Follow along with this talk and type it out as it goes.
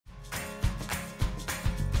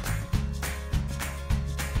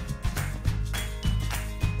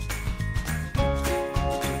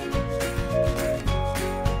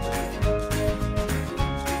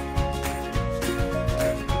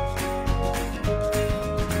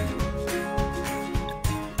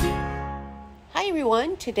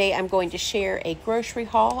everyone. Today I'm going to share a grocery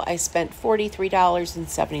haul. I spent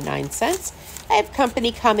 $43.79. I have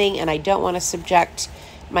company coming and I don't want to subject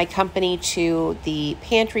my company to the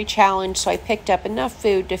pantry challenge, so I picked up enough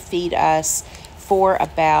food to feed us for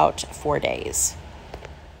about 4 days.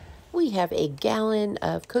 We have a gallon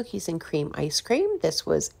of cookies and cream ice cream. This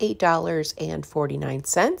was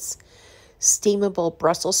 $8.49. Steamable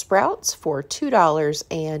Brussels sprouts for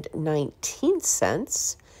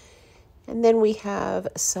 $2.19. And then we have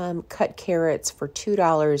some cut carrots for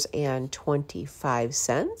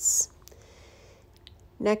 $2.25.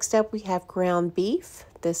 Next up, we have ground beef.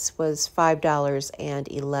 This was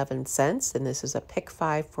 $5.11, and this is a pick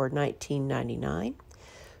 5 for $19.99.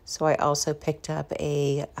 So I also picked up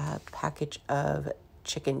a package of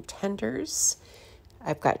chicken tenders.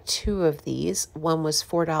 I've got 2 of these. One was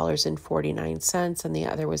 $4.49 and the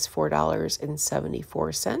other was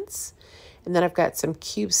 $4.74. And then I've got some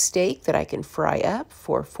cube steak that I can fry up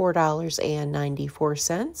for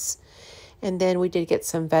 $4.94. And then we did get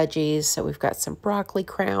some veggies. So we've got some broccoli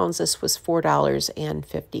crowns. This was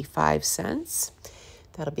 $4.55.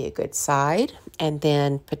 That'll be a good side. And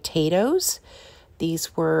then potatoes.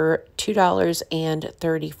 These were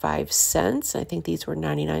 $2.35. I think these were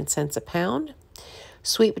 99 cents a pound.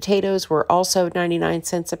 Sweet potatoes were also 99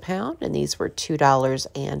 cents a pound, and these were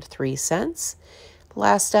 $2.03.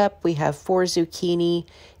 Last up, we have 4 zucchini,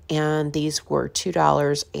 and these were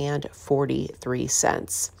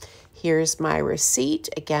 $2.43. Here's my receipt.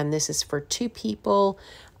 Again, this is for 2 people.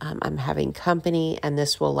 I'm having company, and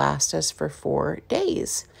this will last us for 4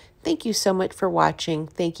 days. Thank you so much for watching.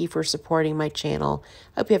 Thank you for supporting my channel.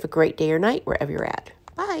 I hope you have a great day or night wherever you're at.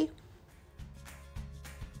 Bye.